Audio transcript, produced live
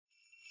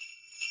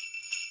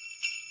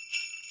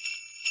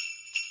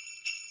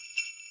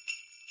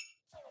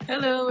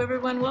Hello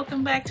everyone,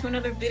 welcome back to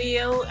another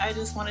video. I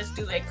just wanted to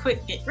do a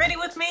quick get ready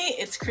with me.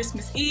 It's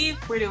Christmas Eve.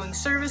 We're doing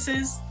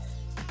services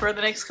for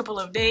the next couple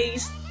of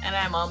days and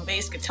I'm on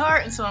bass guitar,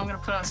 and so I'm going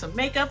to put on some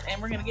makeup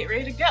and we're going to get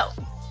ready to go.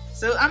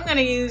 So I'm going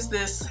to use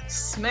this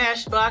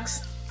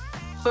Smashbox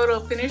Photo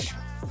Finish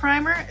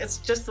Primer. It's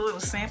just a little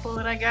sample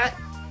that I got,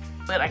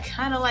 but I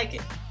kind of like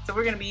it. So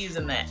we're going to be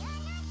using that.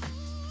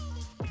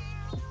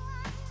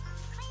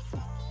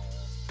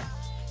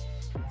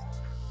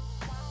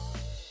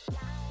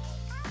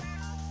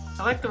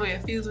 I like the way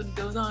it feels when it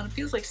goes on. It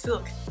feels like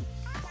silk,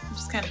 which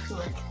is kind of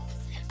cool.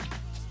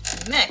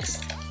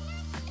 Next,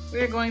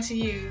 we're going to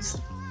use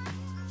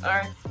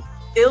our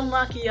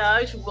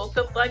Makiage Woke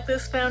Up Like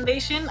This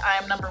foundation. I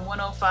am number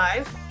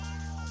 105.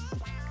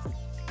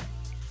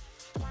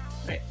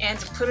 Right, and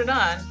to put it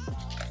on,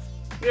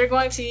 we're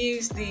going to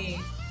use the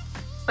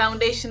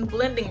foundation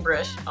blending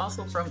brush,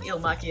 also from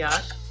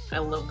Makiage. I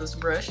love this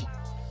brush.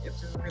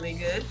 It's really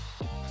good.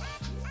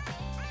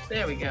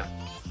 There we go.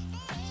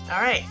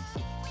 Alright.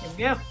 Here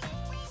we go.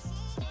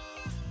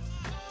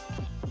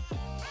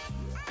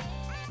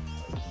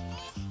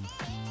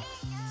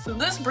 So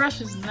this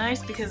brush is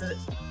nice because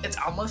it's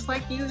almost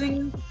like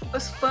using a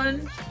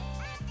sponge,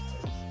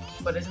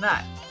 but it's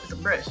not. It's a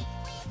brush,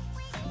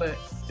 but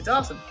it's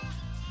awesome.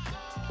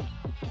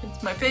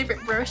 It's my favorite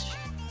brush.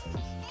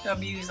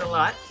 I've used a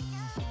lot,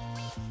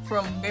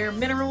 from bare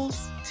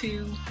minerals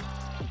to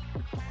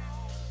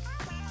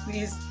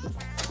these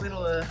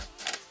little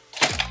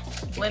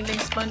blending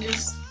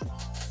sponges.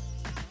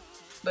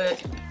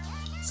 But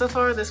so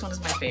far this one is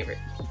my favorite.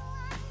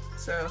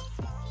 So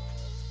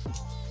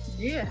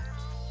yeah.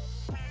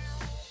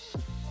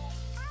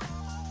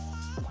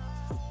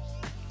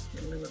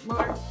 A little bit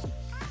more.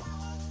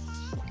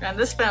 And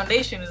this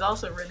foundation is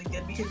also really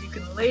good because you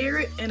can layer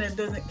it and it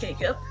doesn't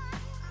cake up.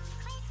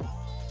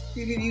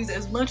 You can use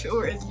as much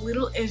or as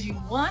little as you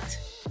want.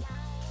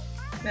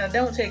 Now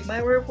don't take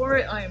my word for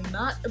it, I am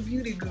not a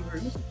beauty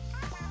guru.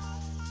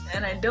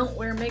 And I don't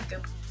wear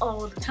makeup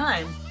all the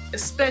time.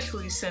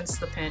 Especially since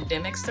the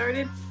pandemic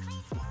started.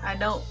 I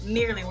don't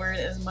nearly wear it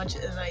as much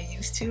as I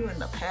used to in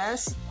the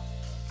past.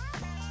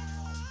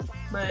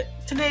 But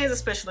today is a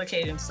special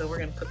occasion, so we're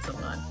gonna put some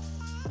on.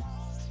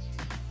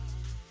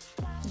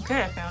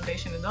 Okay,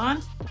 foundation is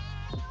on.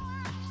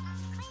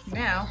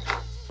 Now,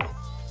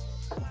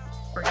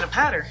 we're gonna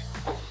powder.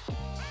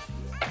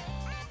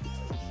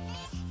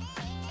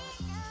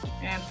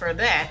 And for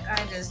that,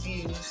 I just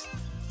use,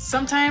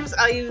 sometimes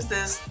I'll use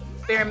this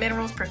Bare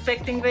Minerals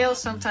Pefecting Veil.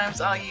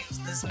 Sometimes I'll use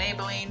this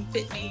Maybelline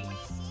Fit Me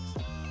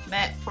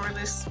matte for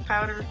this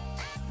powder,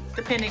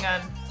 depending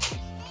on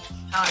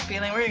how I'm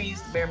feeling. We're going to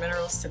use the Bare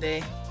Minerals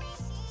today.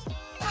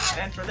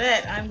 And for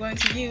that, I'm going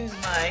to use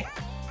my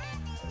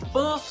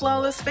Full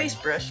Flawless Face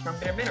Brush from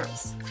Bare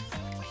Minerals.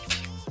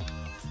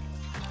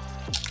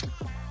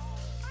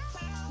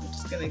 I'm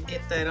just going to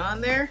get that on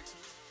there.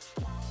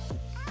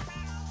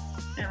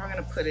 And we're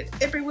going to put it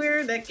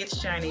everywhere that gets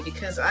shiny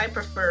because I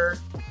prefer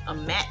a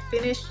matte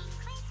finish.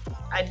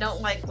 I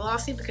don't like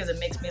glossy because it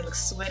makes me look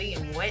sweaty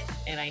and wet,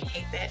 and I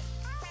hate that.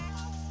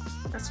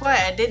 That's why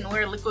I didn't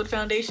wear liquid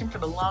foundation for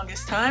the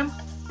longest time,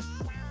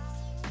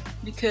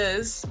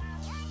 because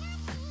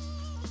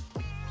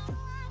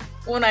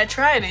when I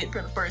tried it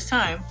for the first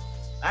time,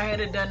 I had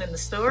it done in the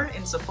store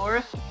in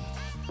Sephora,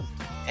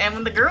 and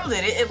when the girl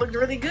did it, it looked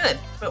really good,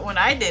 but when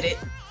I did it,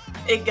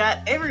 it got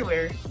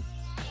everywhere,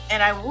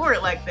 and I wore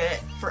it like that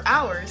for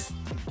hours.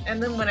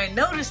 And then when I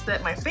noticed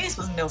that my face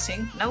was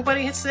melting,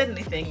 nobody had said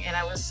anything, and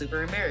I was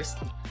super embarrassed.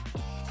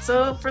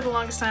 So for the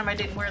longest time, I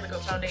didn't wear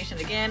liquid foundation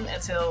again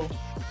until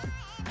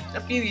a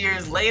few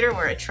years later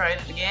where I tried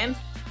it again.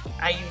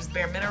 I used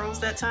Bare Minerals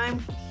that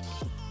time,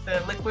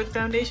 the liquid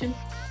foundation,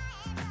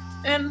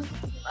 and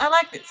I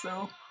liked it,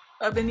 so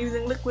I've been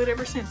using liquid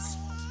ever since.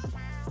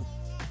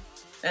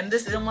 And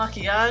this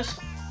Makiage,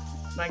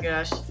 my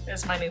gosh,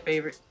 that's my new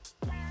favorite.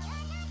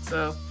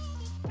 So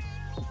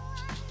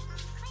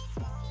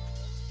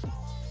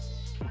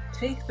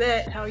take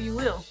that how you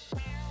will.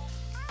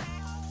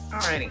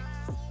 Alrighty.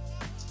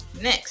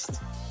 Next,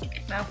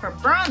 now for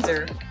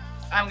bronzer,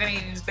 I'm gonna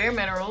use Bare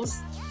Minerals.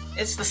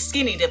 It's the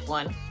Skinny Dip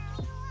one.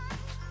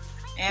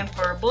 And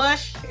for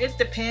blush, it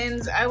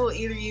depends. I will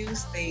either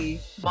use the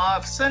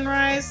Mauve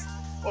Sunrise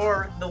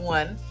or the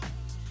one.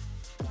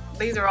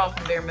 These are all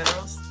from Bare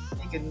Minerals.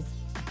 You can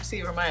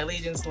see where my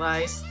allegiance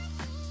lies.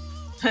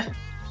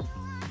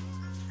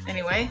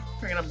 Anyway,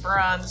 we're gonna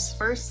bronze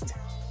first.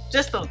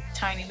 Just a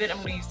tiny bit.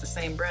 I'm going to use the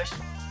same brush.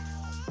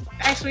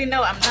 Actually,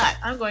 no, I'm not.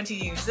 I'm going to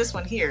use this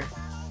one here.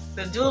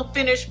 The Dual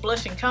Finish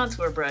Blush and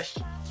Contour Brush.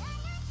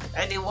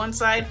 I do one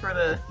side for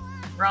the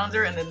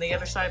bronzer and then the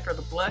other side for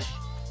the blush.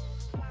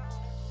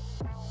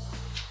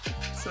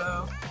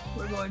 So,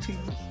 we're going to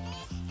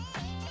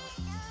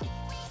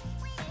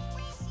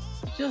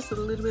just a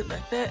little bit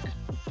like that.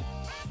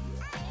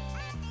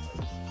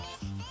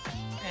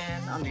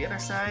 And on the other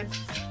side.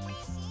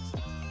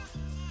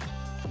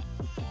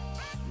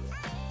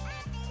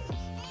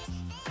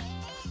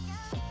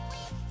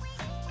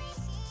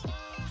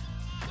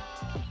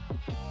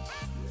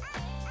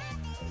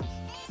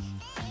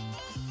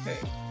 Okay.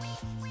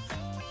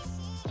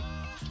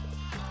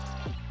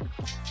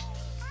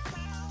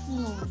 A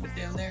little bit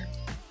down there.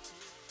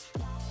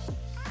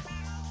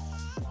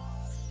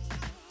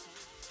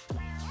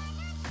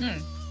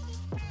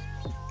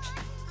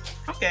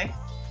 Okay.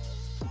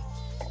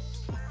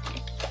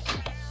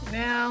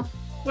 Now,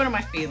 what am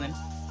I feeling?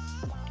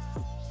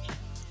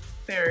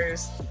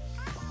 There's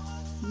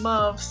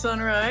Mauve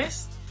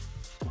Sunrise.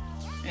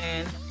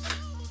 And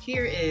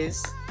here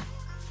is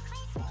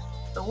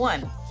the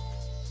one.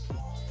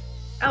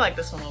 I like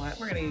this one a lot.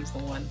 We're gonna use the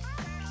one.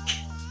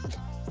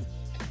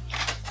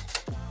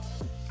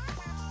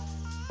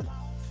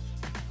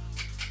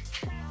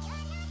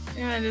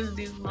 And I just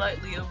do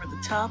lightly over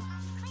the top.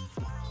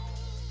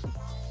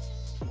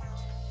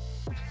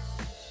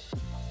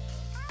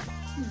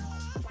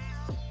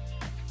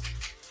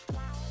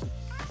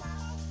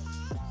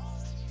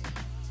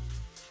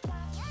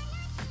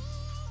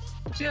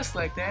 Just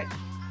like that.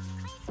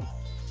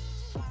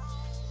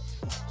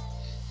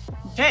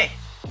 Okay.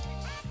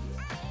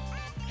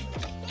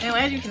 Now,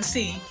 as you can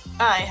see,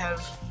 I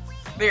have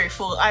very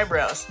full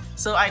eyebrows,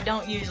 so I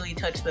don't usually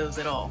touch those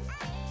at all.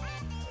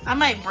 I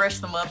might brush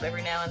them up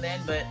every now and then,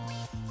 but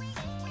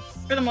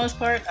for the most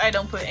part, I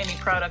don't put any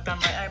product on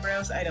my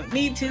eyebrows. I don't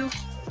need to.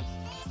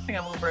 I think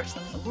I will brush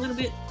them a little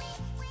bit.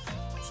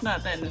 It's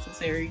not that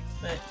necessary,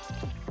 but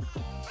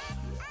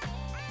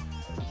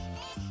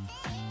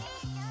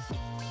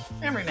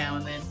every now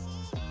and then.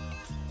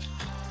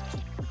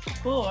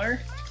 For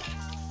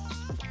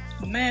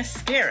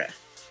mascara,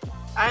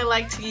 I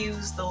like to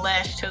use the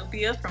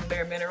Lashtopia from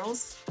Bare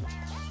Minerals.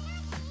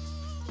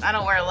 I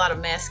don't wear a lot of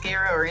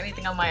mascara or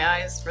anything on my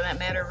eyes for that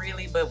matter,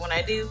 really, but when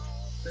I do,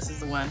 this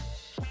is the one.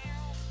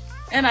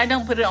 And I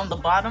don't put it on the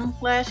bottom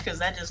lash because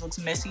that just looks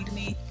messy to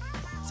me.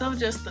 So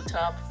just the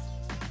top.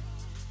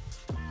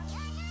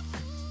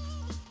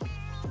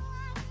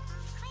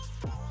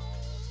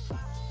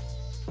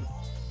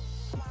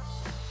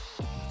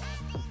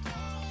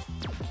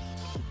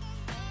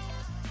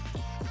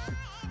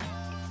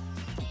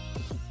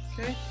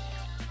 Okay.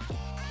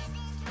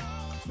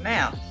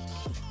 Now,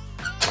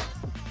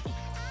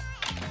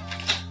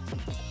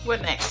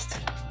 what next?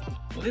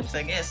 Lips,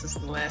 I guess, is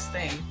the last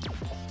thing.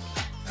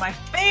 My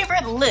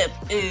favorite lip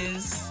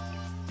is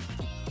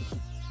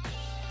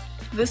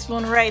this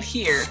one right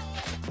here.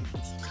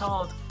 It's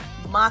called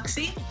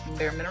Moxie from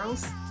Bare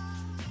Minerals.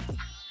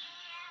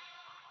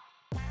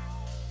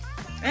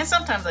 And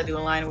sometimes I do a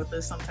line with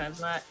this, sometimes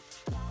not.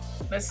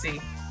 Let's see.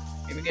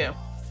 Here we go.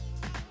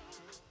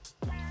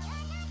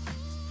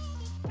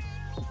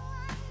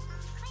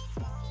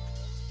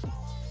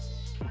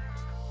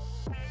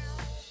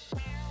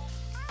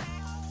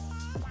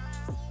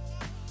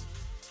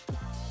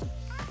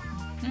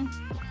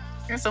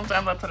 And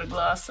sometimes I put a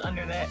gloss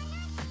under that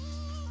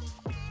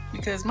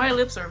because my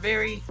lips are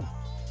very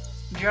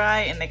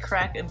dry and they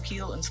crack and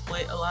peel and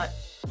split a lot.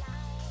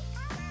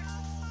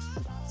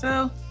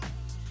 So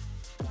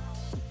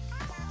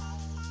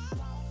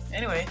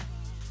anyway,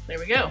 there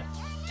we go.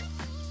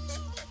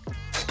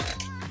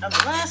 Now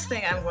the last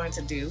thing I'm going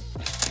to do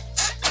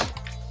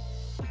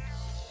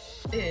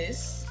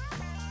is,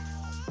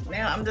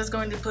 now I'm just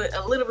going to put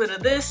a little bit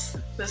of this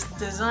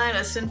Design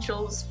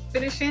Essentials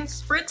finishing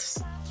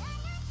spritz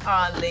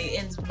on the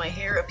ends of my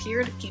hair up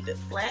here to keep it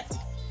flat.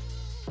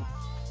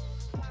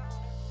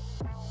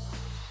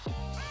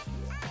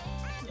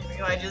 There we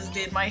go, I just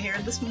did my hair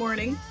this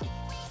morning,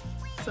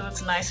 so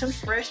it's nice and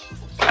fresh.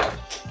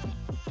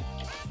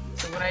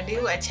 So what I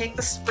do, I take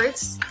the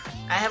spritz,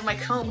 I have my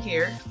comb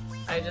here,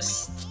 I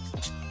just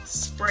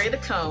spray the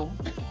comb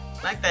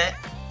like that,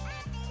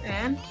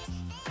 and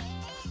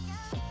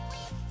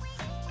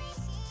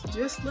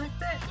just like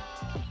that.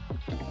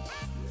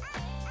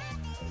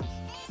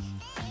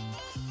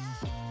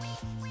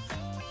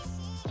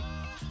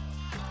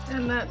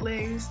 And that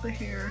lays the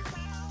hair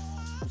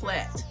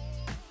flat,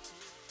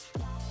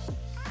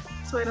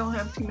 so I don't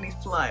have too many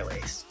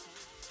flyaways.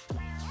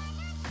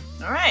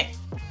 Alright,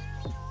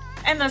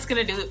 and that's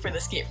gonna do it for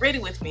this Get Ready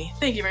With Me.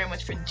 Thank you very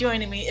much for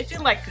joining me. If you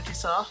liked what you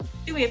saw,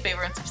 do me a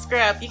favor and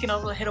subscribe. You can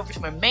also head over to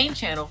my main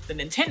channel, The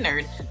Nintendo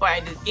Nerd, where I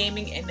do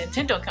gaming and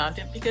Nintendo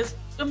content because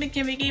women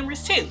can be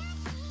gamers too.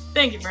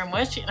 Thank you very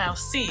much, and I'll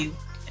see you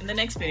in the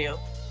next video.